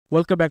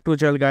Welcome back to the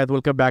channel, guys.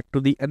 Welcome back to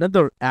the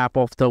another app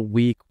of the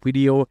week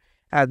video.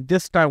 And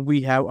this time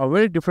we have a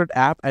very different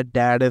app, and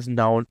that is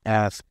known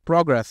as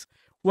Progress.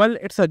 Well,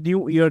 it's a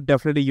new year.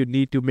 Definitely you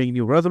need to make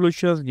new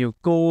resolutions, new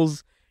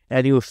goals,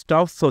 and new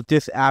stuff. So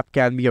this app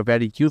can be a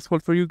very useful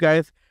for you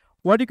guys.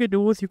 What you can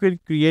do is you can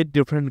create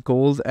different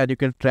goals and you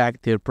can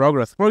track their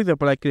progress. For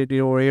example, I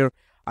created over here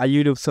a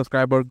YouTube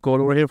subscriber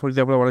goal over here. For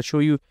example, I want to show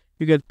you.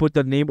 You can put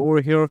the name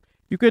over here.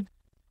 You could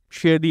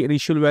share the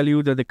initial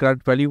value, then the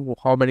current value,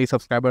 how many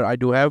subscribers I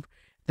do have.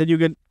 Then you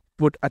can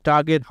put a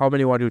target, how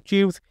many want to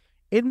achieve.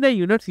 In the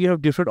units, you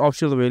have different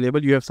options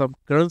available. You have some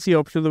currency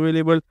options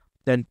available,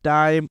 then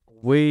time,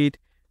 weight,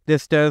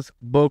 distance,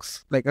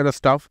 books, like other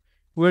stuff,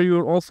 where you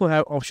will also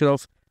have option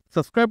of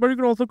subscriber. You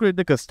can also create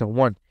the custom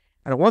one.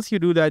 And once you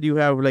do that, you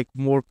have like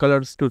more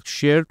colors to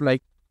share,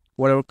 like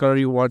whatever color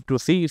you want to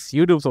see. It's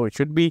YouTube, so it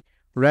should be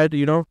red,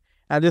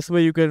 and this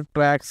way you can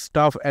track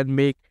stuff and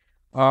make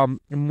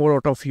more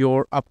out of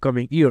your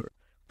upcoming year.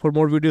 For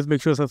more videos, make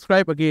sure to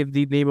subscribe. Again,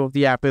 the name of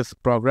the app is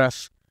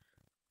Progress.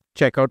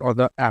 Check out on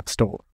the App Store.